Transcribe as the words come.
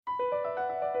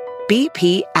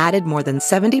BP added more than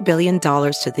 $70 billion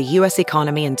to the U.S.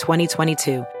 economy in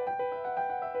 2022.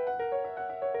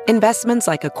 Investments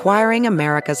like acquiring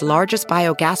America's largest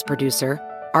biogas producer,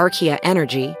 Archaea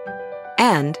Energy,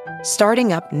 and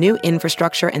starting up new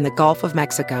infrastructure in the Gulf of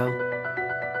Mexico.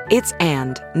 It's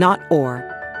and, not or.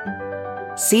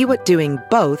 See what doing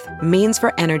both means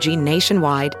for energy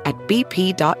nationwide at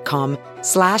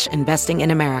bp.com/investing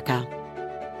in America.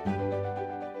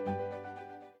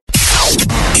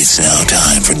 It's now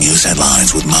time for news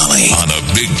headlines with Molly on the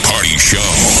Big Party Show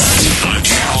on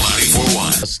Channel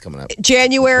 94.1. This is coming up. In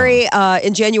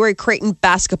January, Creighton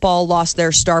basketball lost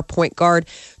their star point guard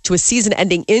to a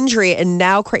season-ending injury, and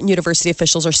now Creighton University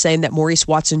officials are saying that Maurice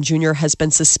Watson Jr. has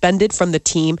been suspended from the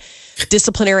team.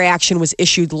 Disciplinary action was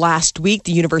issued last week.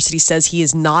 The university says he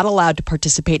is not allowed to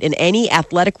participate in any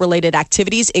athletic-related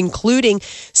activities, including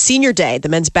Senior Day. The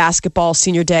men's basketball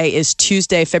Senior Day is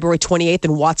Tuesday, February 28th,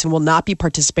 and Watson will not be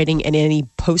participating in any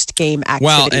post-game activities.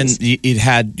 Well, and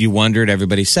you wondered,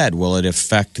 everybody said, will it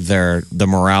affect the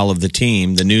morale of the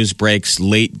team? The news breaks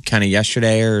late kind of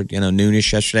yesterday or,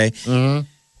 noonish yesterday. Mm-hmm.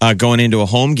 Going into a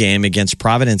home game against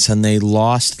Providence, and they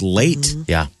lost late. Mm-hmm.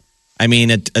 Yeah. I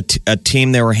mean, a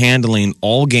team they were handling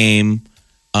all game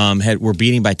were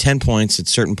beating by 10 points at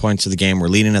certain points of the game, were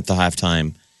leading at the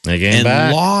halftime,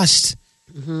 and lost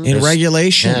in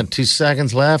regulation. Yeah, 2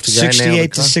 seconds left.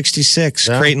 68-66.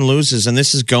 Yeah. Creighton loses, and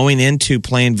this is going into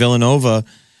playing Villanova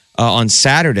on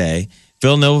Saturday.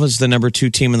 Villanova's the number 2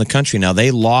 team in the country. Now,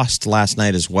 they lost last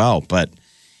night as well, but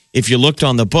if you looked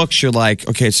on the books, you're like,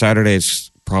 okay, Saturday's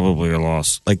probably a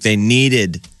loss. Like they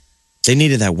needed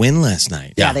that win last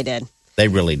night. Yeah, they did. They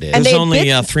really did. And there's only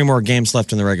 3 more games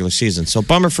left in the regular season, so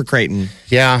bummer for Creighton.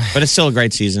 Yeah, but it's still a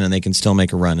great season, and they can still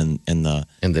make a run in the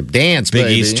dance Big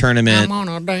baby. East tournament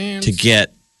to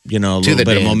get a little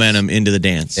bit of momentum into the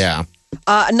dance. Yeah.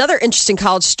 Another interesting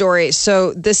college story.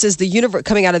 So this is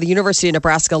coming out of the University of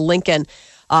Nebraska Lincoln.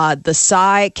 The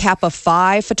Psi Kappa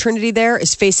Phi fraternity there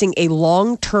is facing a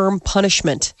long-term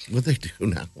punishment. What do they do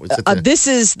now? This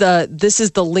is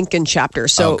the Lincoln chapter.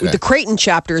 So the Creighton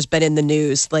chapter has been in the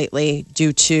news lately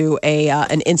due to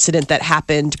an incident that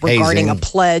happened regarding a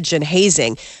pledge and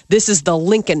hazing. This is the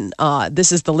Lincoln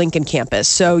campus.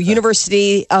 So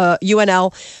University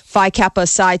UNL Phi Kappa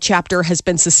Psi chapter has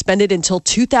been suspended until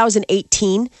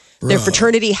 2018. Their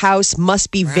fraternity house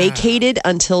must be vacated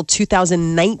until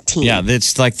 2019. Yeah,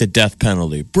 it's like the death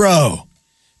penalty. Bro,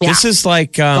 this is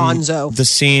like Gonzo. The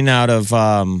scene out of,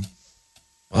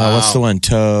 what's the one?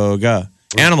 Toga.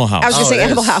 Animal House. I was going to say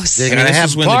Animal House. This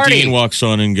is when the dean walks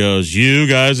on and goes, you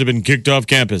guys have been kicked off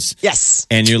campus. Yes.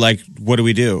 And you're like, what do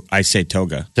we do? I say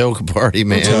Toga. Toga party,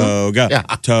 man. Toga. Yeah.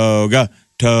 Toga.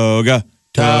 Toga.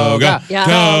 Toga.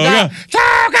 Yeah.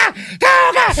 Toga.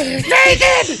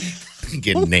 Naked.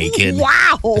 Get naked.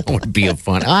 Wow. That would be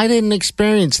fun. I didn't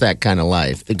experience that kind of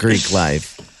life, the Greek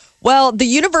life. Well, the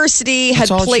university had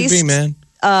placed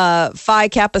Phi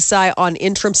Kappa Psi on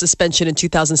interim suspension in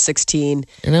 2016.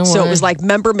 So it was like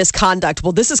member misconduct.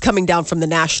 Well, this is coming down from the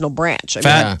national branch.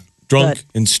 Fat, drunk,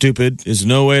 and stupid is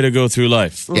no way to go through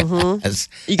life. Mm-hmm. Yes.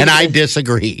 And I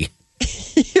disagree.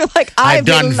 You're like, I've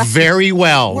done very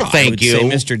well. Thank you. Say,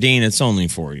 Mr. Dean, it's only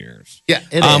 4 years. Yeah,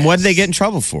 it is. What did they get in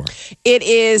trouble for? It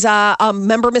is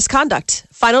member misconduct.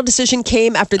 Final decision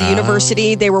came after the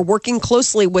university. They were working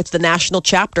closely with the national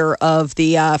chapter of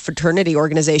the fraternity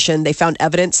organization. They found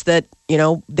evidence that,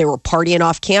 they were partying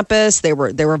off campus. They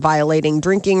were violating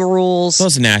drinking rules.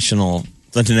 The national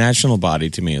body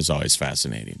to me is always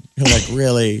fascinating. You're like,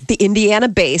 really? The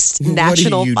Indiana-based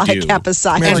National Phi Kappa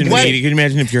Psi. Can you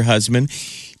imagine if your husband,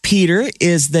 Peter,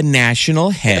 is the national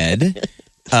head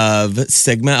of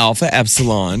Sigma Alpha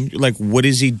Epsilon? Like, what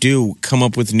does he do? Come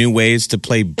up with new ways to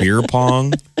play beer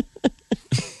pong?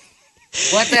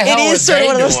 What the hell It is sort of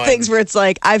one of those things where it's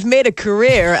like, I've made a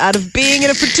career out of being in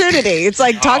a fraternity. It's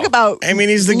like, talk about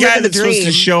he's the guy that's supposed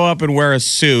to show up and wear a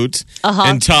suit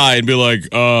and tie and be like,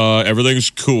 everything's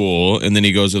cool. And then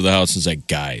he goes to the house and is like,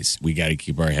 guys, we got to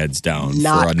keep our heads down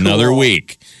for another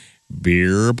week.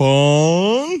 Beer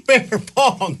pong? Beer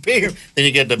pong, beer. Then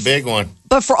you get the big one.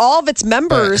 But for all of its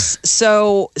members,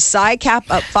 so Phi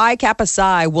Kappa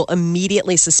Psi will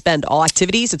immediately suspend all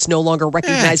activities. It's no longer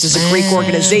recognized as a Greek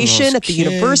organization at the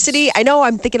university. I know,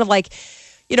 I'm thinking of I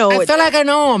feel like I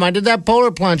know them. I did that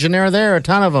polar plunge, and they were there, a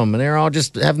ton of them, and they were all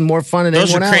just having more fun than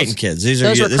Those everyone are else. Creighton kids. This is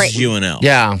UNL.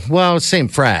 Yeah, well, same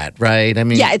frat, right? I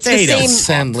mean, it's the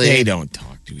same. They don't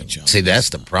talk to each other. See,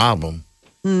 that's the problem.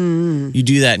 You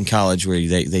do that in college where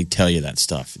they tell you that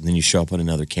stuff, and then you show up on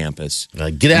another campus.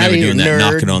 Like, get out of here, doing that, nerd.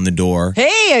 knocking on the door.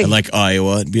 Hey, like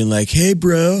Iowa, and being like, "Hey,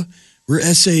 bro, we're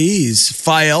SAEs,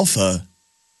 Phi Alpha."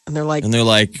 And they're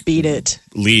like, beat it.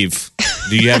 Leave.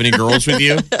 Do you have any girls with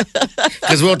you?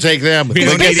 Because we'll take them. We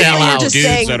don't need Basically, any you're loud just dudes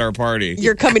saying- at our party.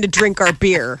 You're coming to drink our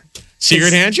beer.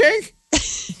 Secret handshake?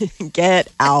 Get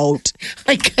out.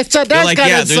 I guess that They're does like, kind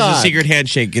yeah, of there's a suck. secret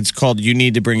handshake. It's called you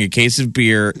need to bring a case of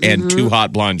beer and 2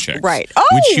 hot blonde chicks. Right. Oh,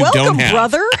 which you welcome, don't have.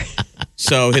 brother.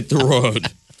 So hit the road.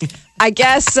 I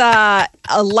guess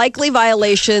likely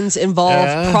violations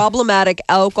involve problematic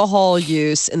alcohol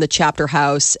use in the chapter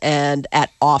house and at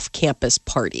off-campus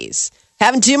parties.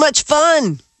 Having too much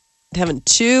fun.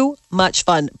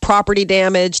 Property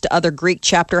damage to other Greek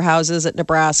chapter houses at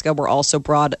Nebraska were also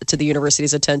brought to the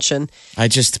university's attention.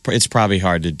 It's probably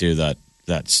hard to do that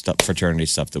stuff, fraternity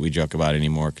stuff that we joke about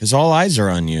anymore because all eyes are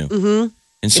on you. Mm-hmm.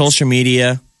 And social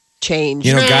media. Change.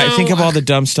 You know, guys, think of all the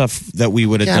dumb stuff that we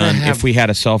would have done if we had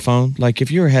a cell phone. Like, if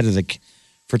you were head of the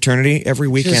fraternity every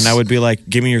weekend, I would be like,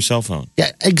 give me your cell phone.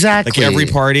 Yeah, exactly. Like, every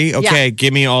party, okay,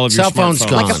 give me all of your Cell phone's smartphones.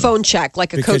 gone. Like a phone check,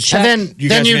 like a Because code check. And then You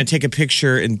guys are going to take a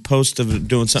picture and post of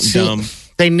doing something dumb.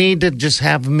 They need to just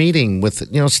have a meeting with,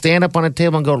 stand up on a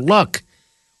table and go, look,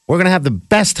 we're going to have the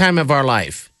best time of our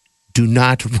life. Do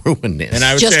not ruin this. And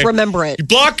I would Just say, remember it. You're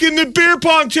blocking the beer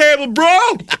pong table, bro.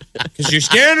 Because you're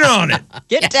standing on it.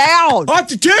 Get down. Off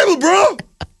the table, bro.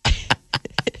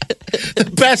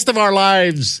 The best of our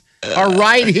lives are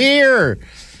right here.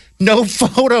 No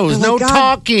photos, Oh my no God,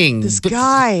 talking. This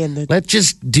guy and the Let's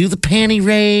just do the panty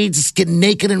raids. Let's get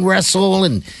naked and wrestle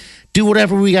and do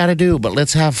whatever we got to do. But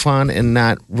let's have fun and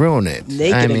not ruin it.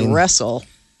 naked and wrestle.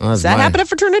 Does Does that happen at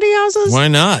fraternity houses? Why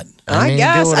not? I do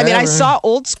guess. I mean, I whatever. saw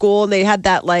Old School and they had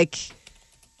that like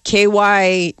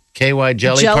KY KY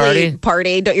jelly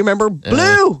party? Don't you remember?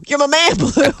 Blue, you're my man,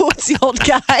 Blue. What's the old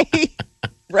guy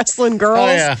wrestling girls?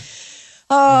 Oh, yeah.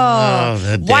 Oh,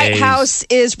 the White days. House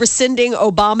is rescinding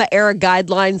Obama-era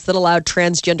guidelines that allowed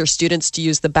transgender students to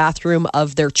use the bathroom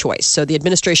of their choice. So the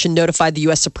administration notified the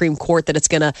U.S. Supreme Court that it's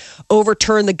going to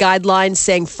overturn the guidelines,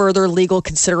 saying further legal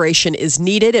consideration is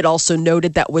needed. It also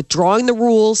noted that withdrawing the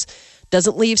rules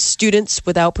doesn't leave students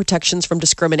without protections from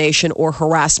discrimination or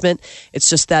harassment. It's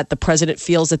just that the president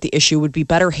feels that the issue would be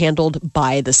better handled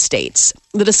by the states.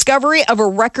 The discovery of a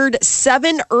record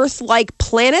 7 Earth-like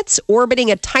planets orbiting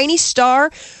a tiny star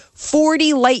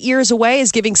 40 light years away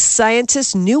is giving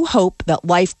scientists new hope that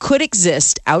life could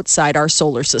exist outside our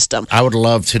solar system. I would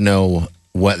love to know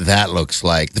what that looks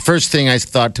like. The first thing I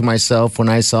thought to myself when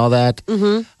I saw that,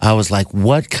 I was like,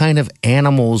 what kind of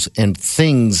animals and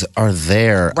things are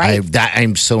there? Right.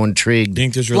 I'm so intrigued.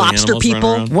 Think there's really Lobster animals people?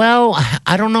 running around? Well,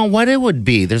 I don't know what it would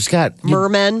be. There's got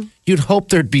Mermen. You'd hope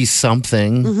there'd be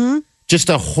something. Just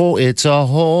it's a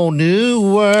whole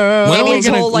new world. When are we means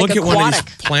going to whole, like, look at one of aquatic.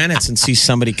 these planets and see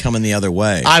somebody coming the other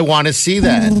way? I want to see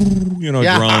that.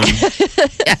 Yeah. Drone.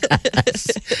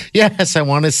 Yes, I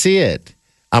want to see it.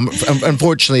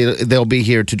 Unfortunately, they'll be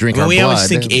here to drink our we blood. always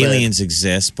think but- aliens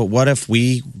exist, but what if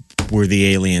we were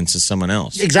the aliens to someone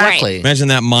else? Exactly. Imagine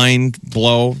that mind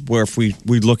blow where if we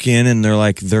look in and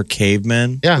they're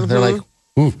cavemen. Yeah, they're like,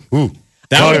 ooh, ooh.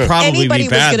 That would probably Anybody be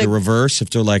was bad. gonna- The reverse, if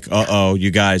they're like,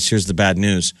 you guys, here's the bad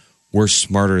news. We're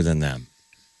smarter than them.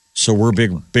 So we're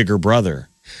bigger brother.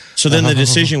 So then the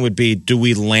decision would be, do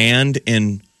we land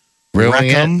and wreck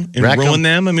them and ruin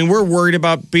them? I mean, we're worried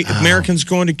about Americans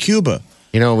going to Cuba.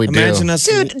 You know what we Imagine do? us.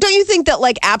 Dude, don't you think that,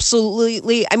 like,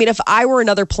 absolutely? I mean, if I were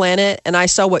another planet and I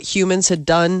saw what humans had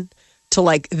done to,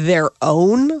 like, their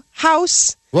own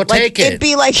house, We'll like, take it. It'd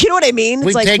be like, you know what I mean? It's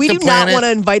We'd like, take we the do not planet. want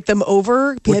to invite them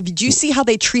over. Did you see how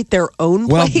they treat their own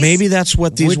Well, place? maybe that's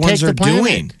what these We'd ones take are the planet.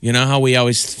 doing. You know how we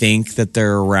always think that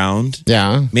they're around?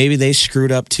 Yeah. Maybe they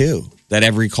screwed up too. That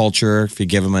every culture, if you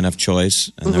give them enough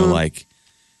choice, and they're like,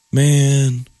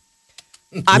 man,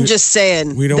 I'm just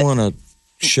saying. we don't want to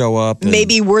show up. And,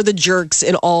 Maybe we're the jerks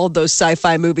in all of those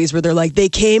sci-fi movies where they're like, they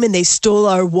came and they stole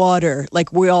our water.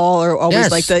 Like, we all are always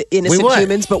Yes, like the we innocent would.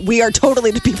 humans, but we are totally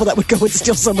the people that would go and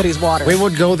steal somebody's water. We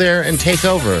would go there and take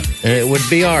over, and it would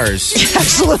be ours.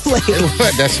 Absolutely. It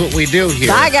would. That's what we do here.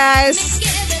 Bye, guys.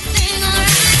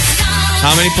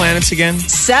 how many planets again?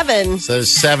 7. So there's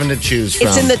 7 to choose from.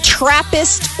 It's in the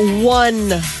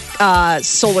TRAPPIST-1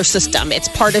 solar system. It's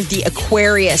part of the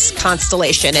Aquarius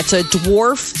constellation. It's a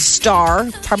dwarf star,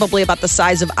 probably about the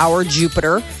size of our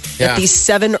Jupiter, Yeah. that these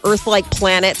 7 Earth-like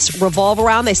planets revolve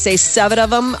around. They say 7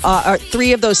 of them,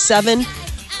 3 of those 7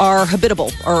 are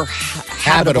habitable or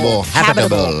habitable.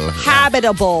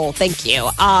 Habitable. Thank you.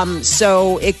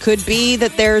 So it could be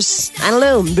that there's, I don't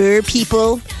know, bird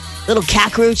people, little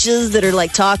cockroaches that are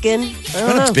like talking. I don't Well,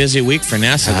 it's know. a busy week for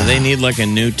NASA. Do they need like a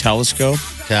new telescope?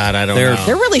 God, I don't They're- know.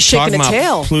 They're really shaking Talking a about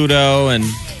tail. Pluto and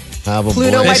Probably.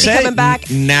 Pluto might be coming back.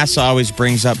 NASA always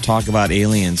brings up talk about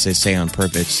aliens. They say on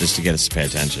purpose just to get us to pay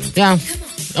attention. Yeah.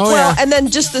 Oh, Well, yeah. and then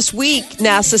just this week,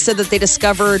 NASA said that they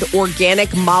discovered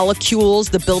organic molecules,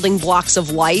 the building blocks of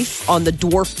life, on the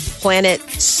dwarf planet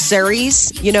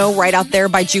Ceres, right out there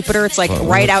by Jupiter. It's like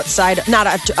right outside, not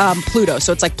Pluto.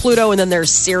 So it's like Pluto, and then there's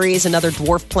Ceres, another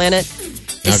dwarf planet.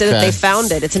 They said that Okay. they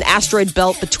found it. It's an asteroid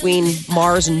belt between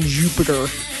Mars and Jupiter.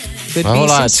 Could A be whole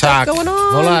lot some of stuff talk. going A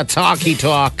on. whole lot of talky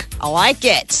talk. I like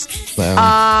it.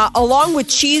 Well, Along with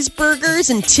cheeseburgers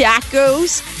and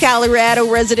tacos, Colorado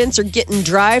residents are getting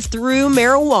drive-through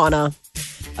marijuana.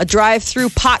 A drive-through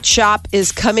pot shop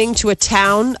is coming to a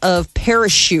town of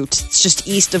Parachute. It's just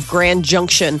east of Grand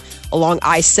Junction along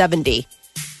I-70.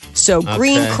 So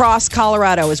Green Cross,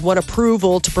 Colorado has won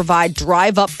approval to provide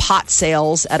drive-up pot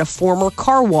sales at a former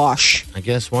car wash. I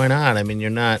guess why not? I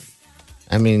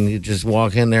mean, you just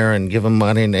walk in there and give them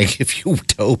money and they give you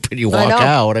dope and you walk know.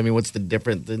 out. I mean, what's the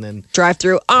difference? And then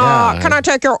Drive-through. Yeah. Can I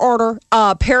take your order?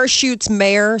 Parachute's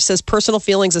mayor says personal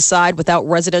feelings aside, without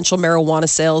residential marijuana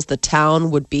sales, the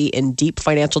town would be in deep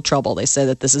financial trouble. They say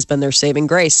that this has been their saving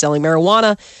grace. Selling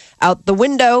marijuana out the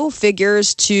window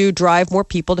figures to drive more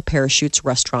people to Parachute's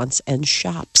restaurants and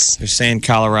shops. They're saying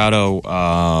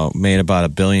Colorado made about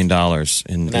 $1 billion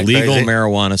in that legal crazy?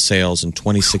 marijuana sales in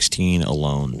 2016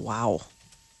 alone. Wow.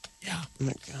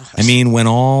 I mean, when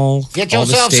all get all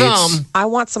the yourself states, some. I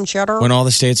want some cheddar. when all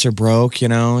the states are broke,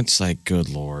 it's like, good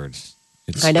Lord.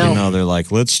 It's, I know. they're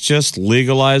like, let's just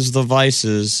legalize the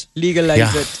vices. Legalize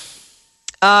Yeah.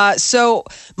 it. So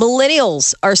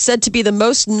millennials are said to be the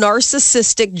most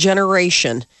narcissistic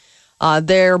generation.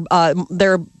 They're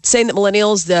saying that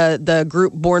millennials, the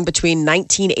group born between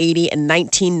 1980 and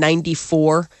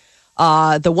 1994,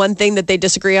 the one thing that they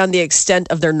disagree on, the extent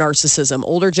of their narcissism.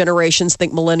 Older generations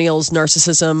think millennials'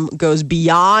 narcissism goes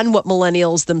beyond what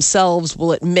millennials themselves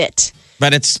will admit.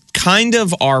 But it's kind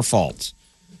of our fault,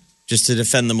 just to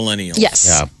defend the millennials. Yes.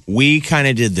 Yeah. We kind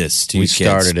of did this to We you kids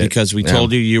started it. because we Yeah.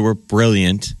 told you were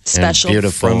brilliant Special. And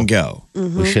beautiful. from go.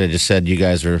 We should have just said you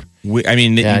guys are. We you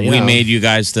know. made you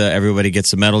guys the everybody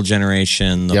gets a medal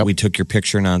generation. Yep. We took your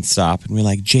picture nonstop, and we're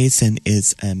like, Jason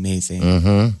is amazing.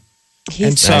 Mm-hmm.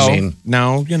 And so I mean-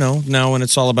 now when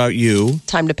it's all about you,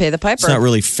 Time to pay the piper. it's not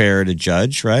really fair to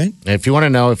judge, right? If you want to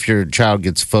know if your child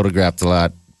gets photographed a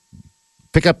lot,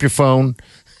 pick up your phone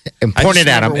and I point just it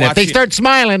at them. remember And if they watching- start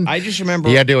smiling, I just remember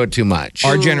you do it too much.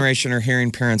 our generation are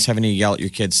hearing parents having to yell at your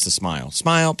kids to smile.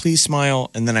 Smile, please smile.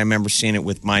 And then I remember seeing it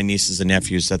with my nieces and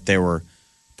nephews that they were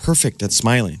perfect at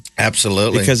smiling.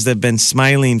 Absolutely. Because they've been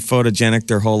smiling photogenic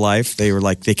their whole life. They were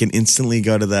like, they can instantly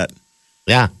go to that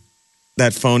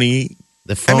phony.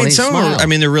 The phony some smile. are,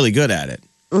 they're really good at it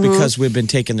because we've been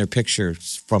taking their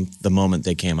pictures from the moment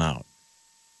they came out.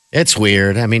 It's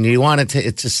weird. I mean, you want to.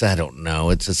 It's just I don't know.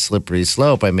 It's a slippery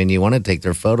slope. I mean, you want to take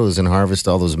their photos and harvest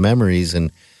all those memories,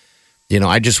 and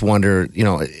I just wonder.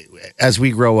 As we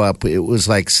grow up, it was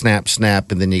like snap,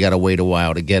 snap, and then you got to wait a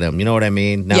while to get them. You know what I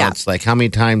mean? Now Yeah. it's like how many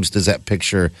times does that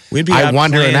picture? We'd be I out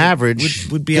wonder playing, an average.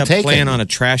 We'd be get out taken. playing on a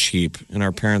trash heap, and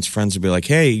our parents' friends would be like,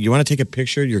 "Hey, you want to take a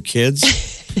picture of your kids?"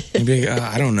 And be like,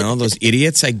 I don't know, those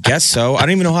idiots. I guess so. I don't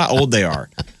even know how old they are,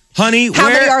 honey. How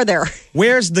many are there?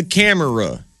 Where's the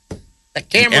camera? The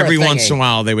camera Every thingy. once in a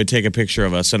while, they would take a picture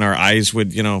of us, and our eyes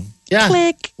would, Yeah,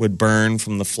 Click. would burn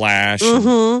from the flash.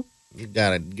 you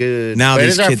got it good. Now But these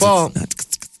it is our kids, fault.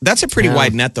 that's a pretty Yeah.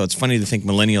 wide net, though. It's funny to think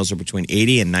millennials are between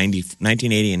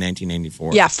 1980 and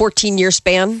 1994. Yeah, 14-year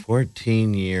span.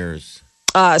 14 years.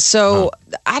 So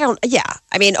I don't. Yeah,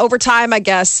 I mean, over time, I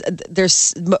guess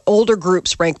there's older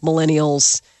groups rank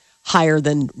millennials higher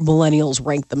than millennials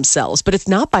rank themselves, but it's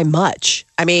not by much.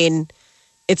 I mean,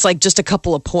 it's like just a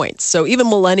couple of points. So even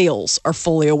millennials are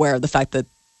fully aware of the fact that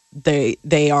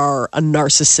they are a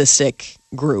narcissistic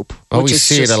group. Well, which we is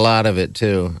see just- it a lot of it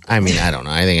too. I mean, I don't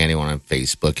know. I think anyone on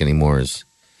Facebook anymore is.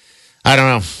 I don't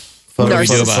know. Photo, What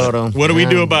do we do about it? photo. What do we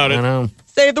do Yeah, about it? I know.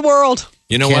 Save the world.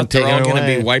 You know Can't what? They're take all it going to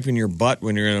away. be wiping your butt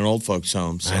when you're in an old folks'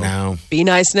 home. So I know. Be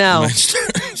nice now. I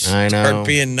know. Start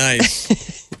being nice.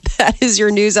 That is your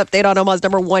news update on Omaha's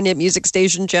number one hit music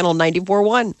station, Channel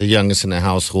 94.1. The youngest in the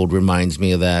household reminds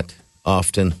me of that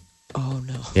often. Oh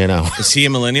no. Is he a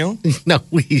millennial? No,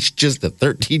 he's just a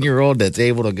 13-year-old that's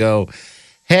able to go,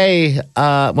 hey,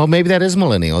 well, maybe that is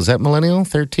millennial. Is that millennial?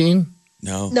 13?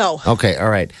 No. No. Okay, all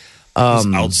right. He's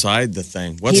outside the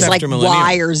thing. What's He's after like millennial?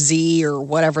 Y or Z or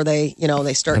whatever they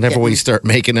start Whenever we getting. start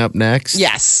making up next.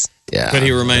 Yes. Yeah. But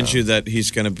he reminds you that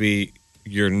he's going to be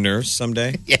your nurse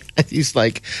someday? Yeah, he's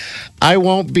like, I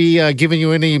won't be giving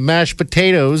you any mashed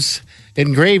potatoes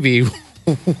and gravy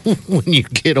when you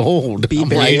get old. Be I'm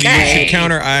big. like, You hey. should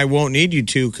counter, I won't need you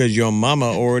to because your mama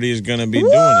already is going to be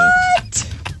doing it.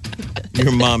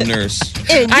 Your mom nurse.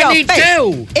 In your I need face.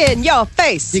 two. In your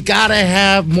face. You gotta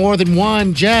have more than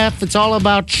one, Jeff. It's all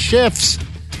about shifts.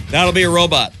 That'll be a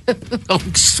robot. Oh,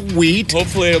 sweet.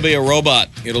 Hopefully, it'll be a robot.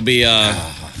 It'll be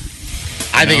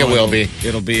I think it will be.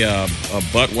 It'll be a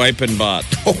butt wiping bot.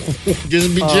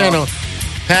 Just be gentle.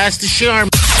 Pass the charm.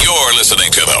 You're listening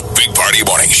to the Big Party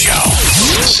Morning Show.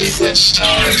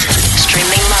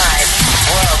 Streaming live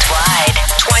worldwide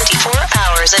 24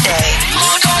 hours a day.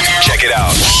 Log on now. Check it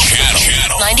out.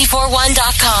 Channel.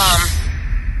 941.com.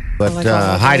 But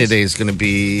high today is going to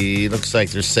be, looks like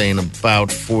they're saying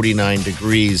about 49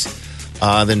 degrees.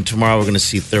 Then tomorrow we're going to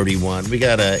see 31. We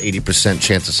got a 80%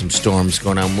 chance of some storms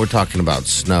going on. We're talking about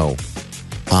snow.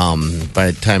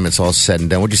 By the time it's all said and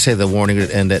done, would you say the warning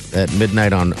would end at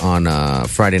midnight on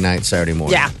Friday night, Saturday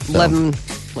morning? Yeah, So- 11.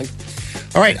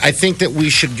 All right, I think that we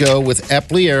should go with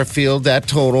Epley Airfield, that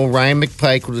total. Ryan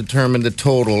McPike will determine the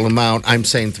total amount. I'm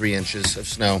saying 3 inches of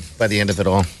snow by the end of it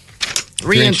all.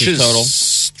 3 inches total.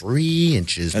 3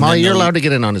 inches. And Molly, then you're the- allowed to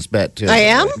get in on his bet, too. I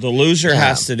am? The loser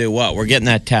has to do what? We're getting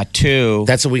that tattoo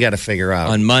That's what we got to figure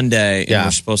out. on Monday, and Yeah.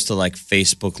 we're supposed to like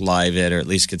Facebook Live it or at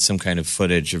least get some kind of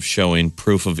footage of showing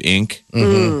proof of ink.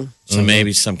 So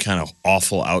maybe some kind of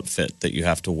awful outfit that you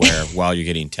have to wear while you're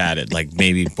getting tatted, like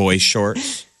maybe boy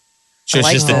shorts. So it's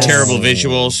like just this. a terrible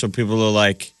visual. So people are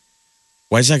like,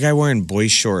 why is that guy wearing boy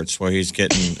shorts while he's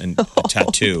getting a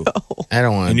tattoo? I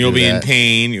don't want to And you'll do be in that.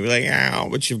 pain. You'll be like, ow,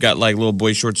 but you've got like little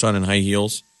boy shorts on and high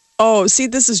heels. Oh, see,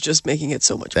 this is just making it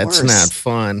so much That's worse. not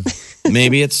fun.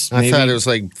 Maybe it's. I thought it was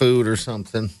like food or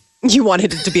something You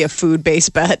wanted it to be a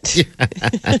food-based bet.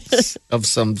 of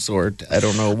some sort. I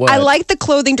don't know what. I like the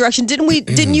clothing direction.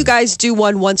 Didn't you guys do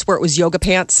one once where it was yoga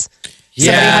pants?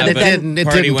 Somebody had to but then- it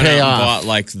Party didn't went pay out and off. bought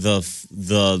like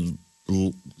the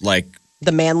like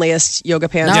The manliest yoga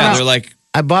pants. yeah, No. they're like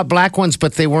I bought black ones,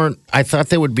 but they weren't. I thought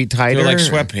they would be tighter. they're like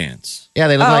sweatpants. Yeah,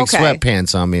 they look Oh, like okay.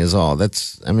 sweatpants on me. Is all.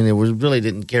 That's. I mean, it was really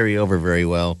didn't carry over very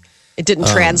well. It didn't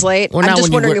translate. Well, I'm now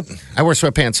just when you wondering wear- if. I wear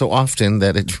sweatpants so often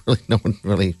that it really no one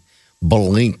really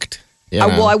blinked. You know?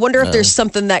 Well, I wonder if there's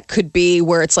something that could be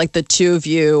where it's like the two of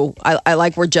you. I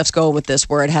like where Jeff's going with this,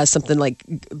 where it has something like,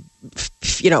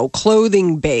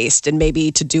 clothing based and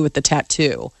maybe to do with the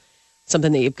tattoo,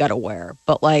 something that you've got to wear.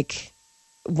 But like,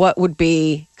 what would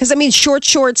be? Because I mean,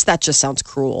 shorts. That just sounds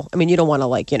cruel. I mean, you don't want to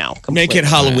Make completely- it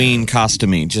Halloween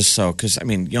costumey, just so because I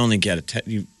mean you only get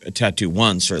a tattoo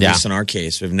once, or at Yeah. least in our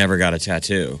case, we've never got a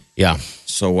tattoo. Yeah.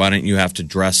 So why don't you have to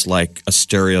dress like a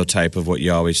stereotype of what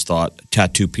you always thought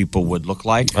tattoo people would look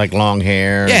like? Like long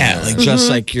hair. Yeah, like just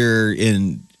like you're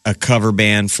in a cover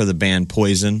band for the band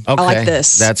Poison. Okay. like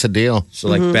this. That's a deal. So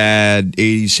like bad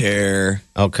 80s hair.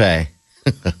 Okay.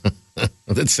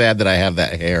 It's sad that I have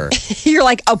that hair. You're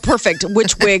like, oh, perfect.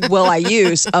 Which wig will I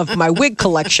use of my wig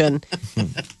collection?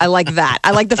 I like that.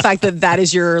 I like the fact that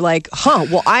is your like,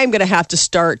 well, I'm going to have to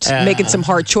start making some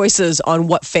hard choices on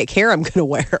what fake hair I'm going to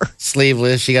wear.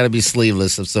 Sleeveless. You got to be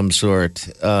sleeveless of some sort.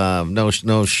 No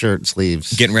shirt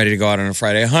sleeves. Getting ready to go out on a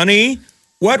Friday. Honey,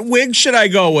 what wig should I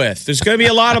go with? There's going to be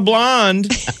a lot of blonde.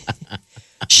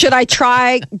 Should I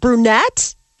try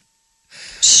brunette?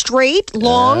 Straight,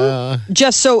 long?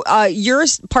 Jeff, so you're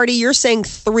saying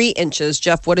 3 inches.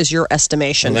 Jeff, what is your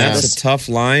estimation? Well, for that's this? a tough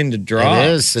line to draw. It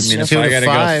is. It's I mean, if 2 I to got to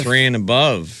 5. go 3 and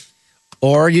above.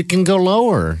 Or you can go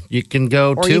lower. You can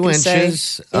go Or 2 you can say-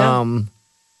 inches. yeah.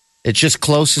 It's just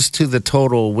closest to the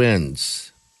total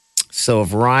wins. So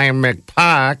if Ryan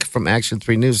McPark from Action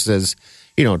 3 News says,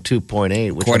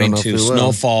 2.8, which I According don't know if to he will.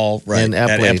 snowfall In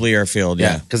at Epley. Epley Airfield.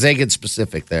 Yeah. Because they get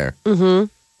specific there.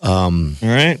 All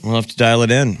right. We'll have to dial it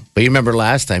in. But you remember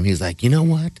last time, he's like, you know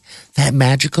what? That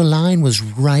magical line was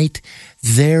right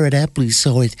there at Epley.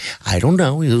 So I don't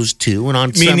know. It was 2 and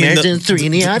on some Meaning areas and 3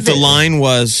 in the other. the line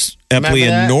was Remember Epley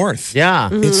that? and North. Yeah.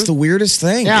 It's the weirdest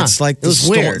thing. Yeah, It's like it was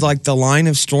weird. like the line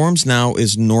of storms now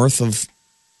is north of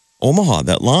Omaha,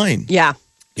 that line. Yeah.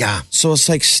 Yeah. So it's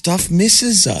like stuff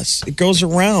misses us. It goes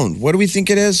around. What do we think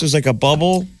it is? There's like a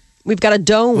bubble. We've got a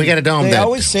dome. We got a dome They that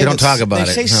always say they don't that- talk about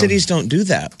They it. say No. cities don't do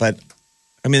that, but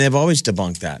I mean they've always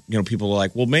debunked that. People are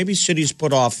like, well, maybe cities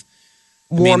put off.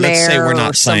 warm let's say air we're or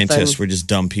not scientists; something. we're just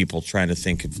dumb people trying to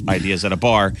think of ideas at a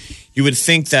bar. You would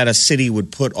think that a city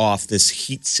would put off this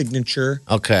heat signature,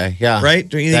 Okay. Yeah. right?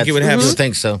 Don't you think it would have? I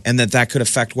think so. And that could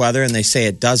affect weather, and they say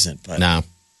it doesn't. But No.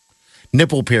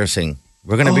 Nipple piercing.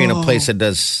 We're going to be in a place that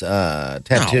does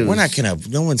tattoos. no, we're not gonna.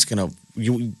 No one's gonna.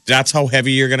 That's how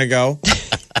heavy you're gonna go.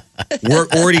 We're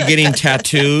already getting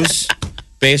tattoos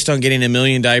based on getting 1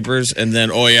 million diapers, and then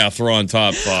throw on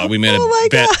top. We made Oh my a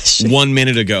bet gosh. 1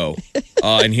 minute ago.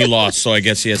 and he lost, so I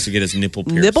guess he has to get his nipple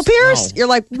pierced. Nipple pierced? No. You're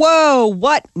like, whoa,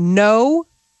 what? No.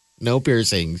 No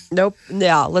piercings. Nope.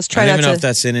 Yeah, let's try I don't not even know to. if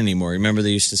that's in anymore. Remember,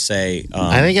 they used to say,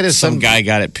 I think it is some some- guy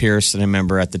got it pierced, and I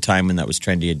remember at the time when that was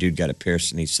trendy, a dude got it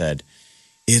pierced, and he said,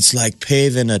 "It's like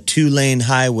paving a 2-lane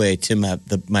highway to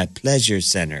my pleasure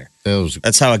center."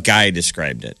 That's how a guy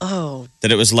described it. Oh,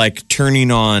 That it was like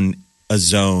turning on a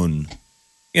zone.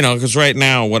 You know, because right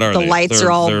now, what are The they? lights they're,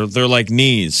 are all- They're like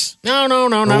knees. No.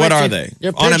 Or what are they?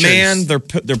 They're On a pictures. man,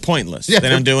 they're pointless. Yeah, they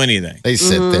don't do anything. They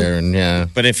sit there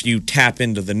and But if you tap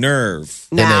into the nerve,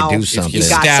 Then now they do if something. you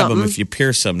got stab them, something? if you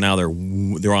pierce them, now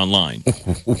they're online.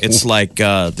 It's like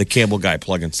the cable guy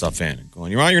plugging stuff in and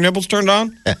going, "You want your nipples turned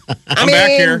on? I'm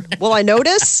back here." Will I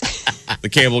notice? The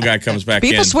cable guy comes back in.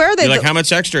 People swear they You're like, do- "How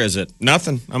much extra is it?"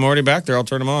 "Nothing. I'm already back there. I'll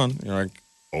turn them on." You're like,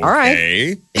 "Okay." All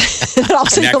right. And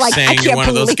also, Next you're like, I thing, can't you're one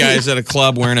of those believe, guys at a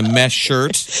club wearing a mesh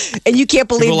shirt, and you can't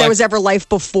believe People there like- was ever life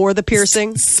before the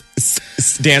piercing.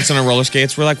 dancing on roller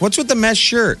skates. We're like, "What's with the mesh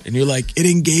shirt?" And you're like, "It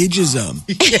engages them.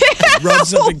 It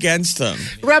rubs up against them."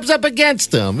 rubs up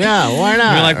against them. Yeah, why not?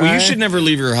 And you're like, "Well, you right? should never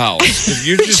leave your house. If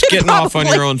you're just getting off on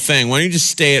your own thing, why don't you just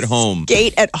stay at home?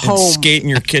 Skate at and home. skate in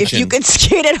your If kitchen." you could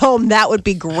skate at home, that would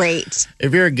be great.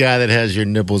 If you're a guy that has your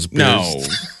nipples No.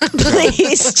 pierced,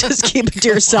 Please just keep it to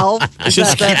yourself. Is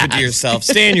Just that keep it to yourself.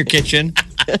 Stay in your kitchen.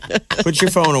 Put your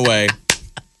phone away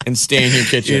and stay in your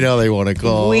kitchen. you know they want to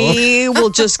call. we will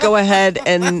just go ahead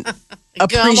and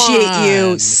appreciate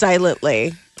you on.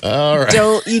 silently. All right.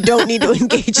 You don't need to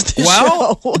engage the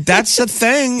well, show. that's the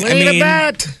thing. I Need a mean,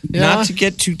 bet. Yeah. not to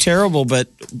get too terrible, but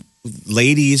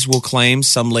ladies will claim,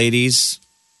 some ladies,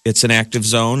 it's an active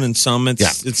zone, and some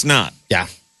it's not. Yeah.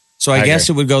 So I guess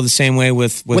agree. it would go the same way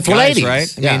with With guys, ladies,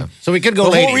 right? I yeah. mean, So we could go the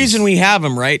ladies. whole reason we have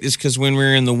them, right, is because when we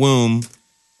were in the womb,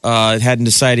 it hadn't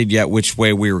decided yet which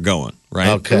way we were going, right?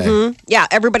 Okay. Yeah,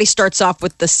 everybody starts off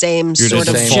with the same You're sort just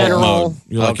of default general. mode.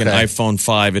 You're like an Okay. iPhone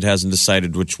 5. It hasn't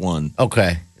decided which one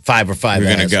Okay. 5 or 5. you're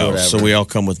going to S, go. whatever. So we all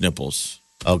come with nipples.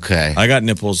 Okay. I got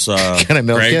nipples. Can I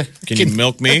milk Greg, you? Can you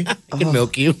milk me? I can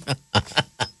milk you.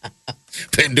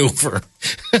 Bend over.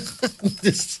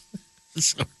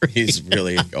 He's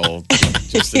really old.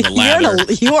 Just in the You're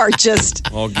lather. you are just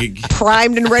All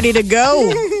primed and ready to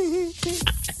go.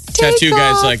 tattoo Take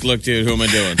guy's off. like, "Look, dude, who am I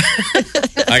doing?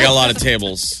 I got a lot of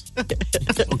tables."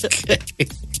 Okay.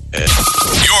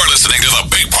 You're listening to the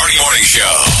Big Party Morning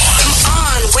Show. Come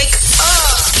on, wake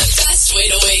up. The best way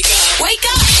to wake up. Wake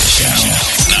up.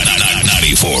 Channel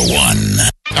 94.1.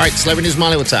 All right, Celebrity News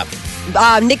Molly, what's up?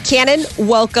 Nick Cannon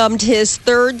welcomed his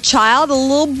third child, a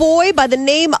little boy by the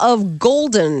name of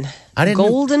Golden. I didn't know-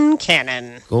 Golden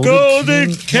Cannon.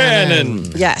 Golden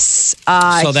Cannon. Yes.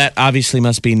 So that obviously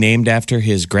must be named after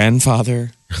his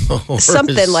grandfather.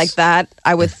 Something like that,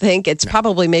 I would think. It's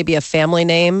probably maybe a family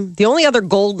name. The only other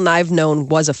Golden I've known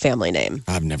was a family name.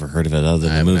 I've never heard of it other than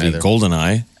the haven't movie either.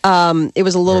 Goldeneye. It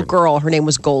was a little girl. Her name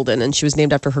was Golden, and she was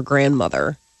named after her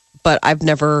grandmother. But I've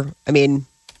never,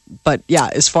 but yeah,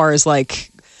 as far as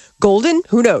like Golden,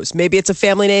 who knows? Maybe it's a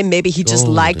family name. Maybe he just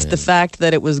liked the fact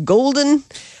that it was Golden.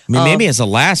 I mean, maybe as a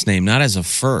last name, not as a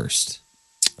first.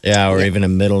 Yeah, or even a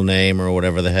middle name or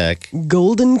whatever the heck.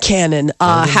 Golden Cannon.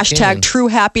 Hashtag Cannon. true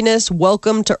happiness.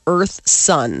 Welcome to Earth,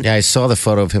 son. Yeah, I saw the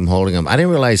photo of him holding him. I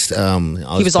didn't realize He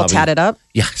was all tatted up.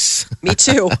 Yes. Me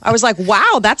too. I was like,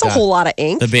 wow, that's a whole lot of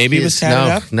ink. The baby was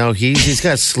tatted up. No, he's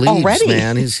got sleeves, Already?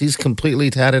 man. He's completely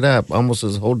tatted up. Almost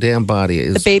his whole damn body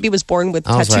is. The baby was born with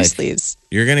I was tattoo like- sleeves.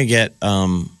 You're gonna get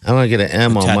I'm gonna get an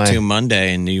M on tattoo my.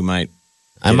 Monday, and you might.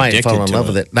 I get might addicted fall in to love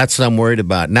with it. That's what I'm worried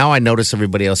about. Now I notice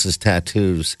everybody else's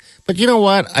tattoos. But you know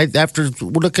what? After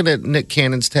looking at Nick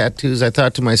Cannon's tattoos, I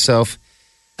thought to myself,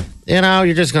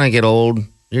 you're just going to get old.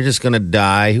 You're just going to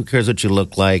die. Who cares what you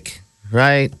look like,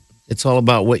 right? It's all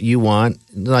about what you want,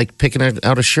 like picking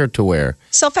out a shirt to wear.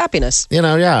 Self happiness.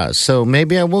 Yeah. So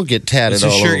maybe I will get tatted It's a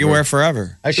all shirt you over. wear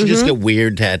forever. I should just get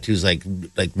weird tattoos, like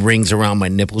rings around my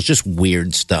nipples, just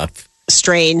weird stuff.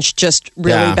 Strange, just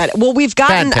really Yeah. bad. Well, we've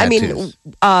gotten, Bad tattoos.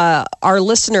 our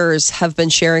listeners have been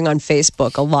sharing on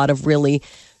Facebook a lot of really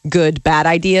good bad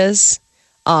ideas.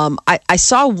 I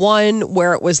saw one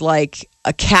where it was like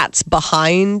a cat's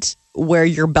behind where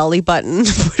your belly button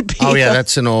would be. Oh, yeah,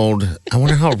 that's an old. I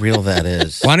wonder how real that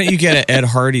is. Why don't you get an Ed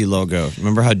Hardy logo?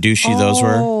 Remember how douchey those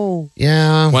were? Oh.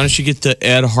 Yeah. Why don't you get the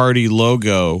Ed Hardy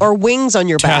logo Or wings on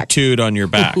your back. tattooed on your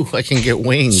back? Ooh, I can get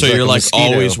wings. So you're a like mosquito.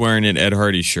 always wearing an Ed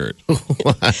Hardy shirt.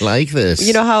 I like this.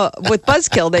 You know how with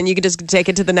Buzzkill, then you could just take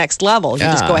it to the next level. You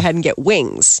just Yeah. go ahead and get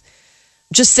wings.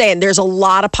 Just saying, there's a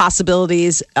lot of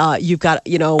possibilities. You've got,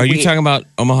 Are you talking about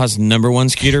Omaha's #1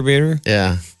 skeeter beater?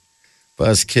 Yeah.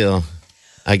 Buzzkill.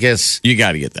 I guess You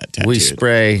got to get that tattooed. we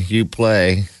spray, you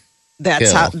play.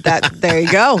 That's kill. how that. There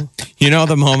you go. You know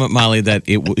the moment, Molly, that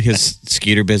his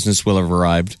Skeeter business will have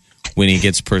arrived when he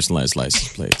gets personalized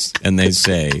license plates, and they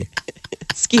say,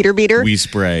 Skeeter beater. "We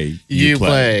spray, You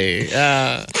play.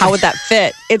 How would that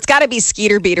fit? It's got to be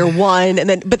Skeeter beater 1, and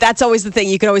then. But that's always the thing.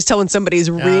 You can always tell when somebody's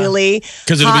really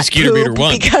 'Cause it'll be hot Skeeter beater poop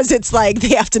 1. because it's like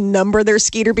they have to number their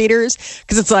Skeeter beaters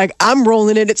because it's like I'm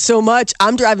rolling in it so much.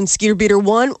 I'm driving Skeeter beater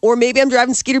 1, or maybe I'm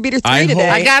driving Skeeter beater 3 today.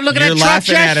 I got looking You're at trucks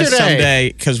laughing at us yesterday. someday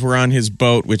because we're on his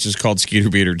boat, which is called Skeeter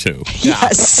Beater 2.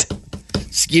 Yes.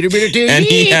 Skeeter beater too. And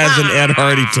he has an Ed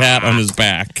Hardy tat on his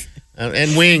back.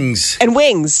 And wings. And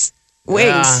wings.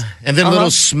 Wings. And then little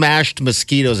smashed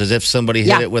mosquitoes as if somebody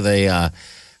hit it with a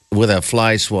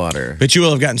fly swatter. But you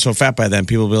will have gotten so fat by then,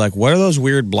 people will be like, what are those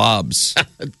weird blobs?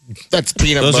 That's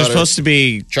peanut Those butter. are supposed to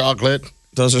be chocolate.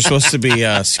 Those are supposed to be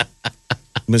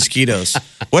mosquitoes.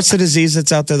 What's the disease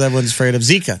that's out there that everyone's afraid of?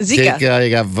 Zika. Zika.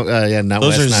 You got not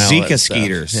Those West are Nile, Zika that stuff.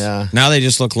 skeeters. Yeah. Now they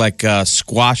just look like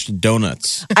squashed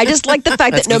donuts. I just like the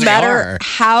fact that no 'cause they matter are.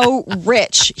 how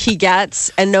rich he gets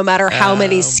and no matter how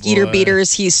many Skeeter boy.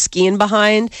 beaters he's skiing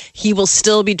behind, he will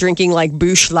still be drinking like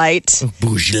Busch Light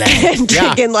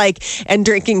and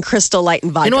drinking Crystal Light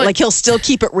and vodka. You know what? Like he'll still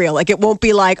keep it real. Like it won't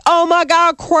be like, oh my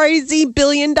God, crazy $1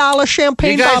 billion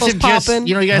champagne You guys bottles are just, popping.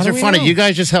 you guys How do are we funny. know? You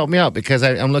guys just help me out because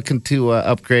I'm looking to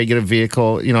upgrade, get a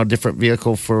vehicle, a different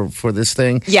vehicle for this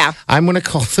thing. Yeah. I'm going to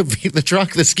call the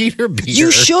truck the Skeeter beater.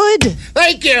 You should.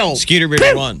 Thank you. Skeeter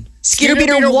Beater 1. Skeeter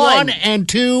beater 1. and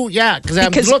 2. Yeah, because I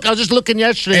Because- was just looking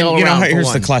yesterday. And all you know, around for here's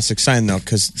one. the classic sign, though,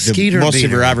 because Skeeter most of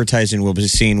beater. your advertising will be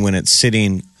seen when it's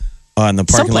sitting in the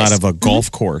parking Someplace. lot of a golf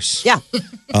course Yeah.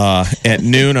 at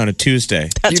noon on a Tuesday.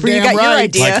 That's You're where you damn got your right.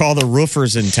 idea. Like all the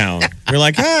roofers in town. You're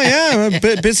like, oh, yeah,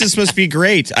 business must be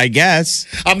great, I guess.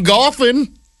 I'm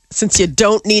golfing. Since you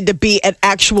don't need to be at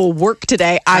actual work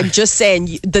today, I'm just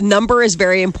saying the number is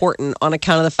very important on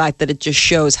account of the fact that it just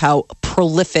shows how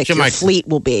prolific Should your my- fleet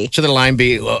will be. Should the line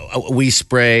be, we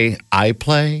spray, I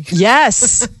play?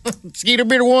 Yes, Skeeter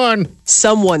beater 1.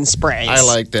 someone sprays. I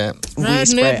like that. We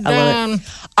spray. I love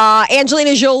it.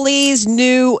 Angelina Jolie's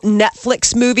new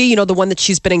Netflix movie, the one that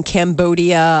she's been in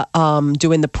Cambodia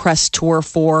doing the press tour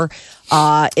for.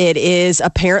 It is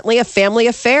apparently a family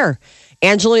affair.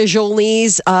 Angelina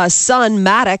Jolie's son,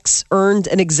 Maddox, earned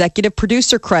an executive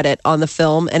producer credit on the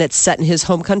film, and it's set in his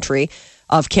home country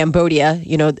of Cambodia.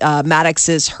 Maddox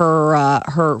is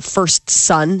her first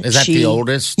son. Is that the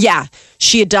oldest? Yeah.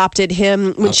 She adopted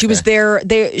him when she was there.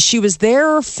 She was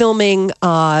there filming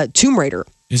Tomb Raider.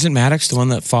 Isn't Maddox the one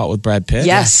that fought with Brad Pitt?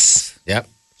 Yes. Yep.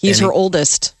 He's And her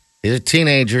oldest. These are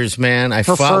teenagers, man. I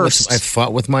Her first.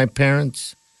 fought with my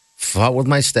parents, fought with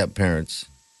my step parents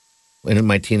in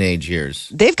my teenage years.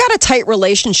 They've got a tight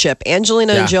relationship,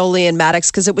 Angelina Yeah. Jolie and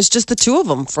Maddox, because it was just the two of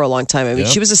them for a long time. I mean, Yep.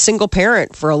 she was a single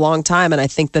parent for a long time, and I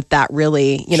think that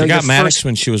really, She got Maddox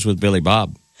when she was with Billy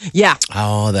Bob. yeah.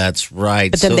 Oh, that's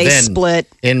right. But then they split.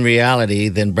 In reality,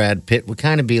 then Brad Pitt would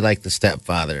kind of be like the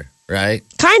stepfather, right?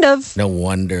 Kind of. No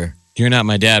wonder. You're not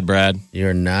my dad, Brad.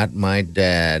 You're not my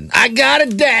dad. I got a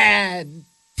dad.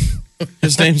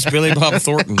 His name's Billy Bob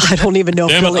Thornton. I don't even know.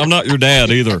 if Damn it, Billy- I'm not your dad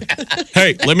either.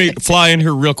 Hey, let me fly in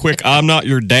here real quick. I'm not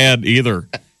your dad either,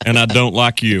 and I don't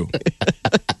like you.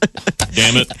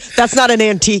 Damn it. That's not an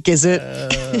antique, is it?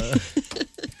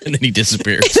 And then he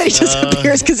disappears. Then he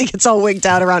disappears because he gets all wigged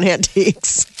out around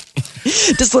antiques.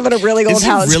 Just live in a really old Is he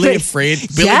house. really afraid?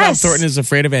 Billy Yes. Bob Thornton is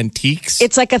afraid of antiques?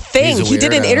 It's like a thing. He's a He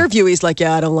did an weirdo. interview. He's like,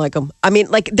 yeah, I don't like them. I mean,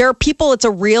 like there are people, it's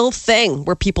a real thing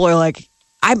where people are like,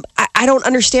 I don't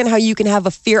understand how you can have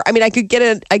a fear. I mean, I could get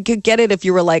it if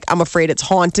you were like, I'm afraid it's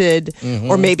haunted,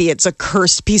 or maybe it's a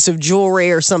cursed piece of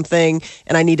jewelry or something,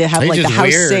 and I need to have He's like the just house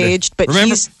weird. saged. But Remember,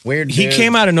 he's Weird he dude.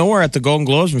 came out of nowhere at the Golden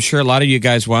Globes. I'm sure a lot of you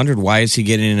guys wondered, why is he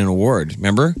getting an award?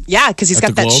 Remember? yeah, because he's At got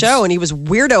the that Globes? show, and he was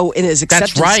weirdo in his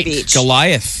acceptance right. speech.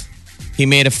 Goliath. He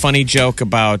made a funny joke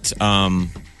about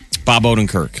Bob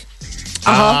Odenkirk.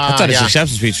 I thought his yeah.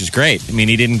 acceptance speech was great. I mean,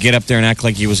 he didn't get up there and act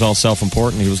like he was all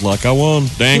self-important. He was like, I won.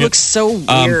 Dang He it. looks so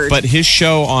weird. But his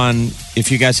show on,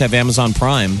 if you guys have Amazon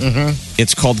Prime,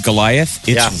 it's called Goliath.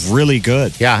 It's really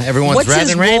good. Yeah, everyone's What's his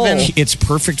ranting and raving. role? It's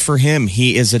perfect for him.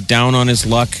 He is a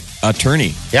down-on-his-luck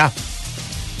attorney Yeah.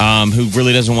 who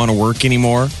really doesn't want to work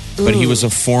anymore. But he was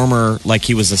a former, like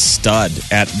he was a stud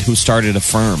who started a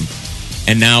firm.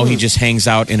 And now he just hangs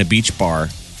out in a beach bar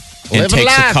and Live a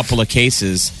takes a life. couple of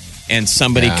cases. And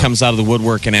somebody Yeah. comes out of the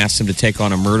woodwork and asks him to take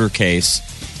on a murder case.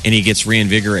 And he gets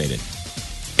reinvigorated.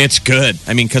 It's good.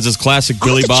 I mean, because it's classic I'll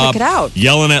have Billy to Bob check it out.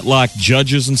 yelling at like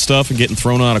judges and stuff and getting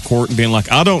thrown out of court and being like,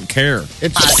 I don't care.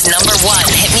 It's Number one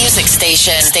hit music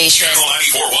station. Channel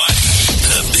 94.1.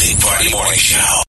 The Big Party Morning Show.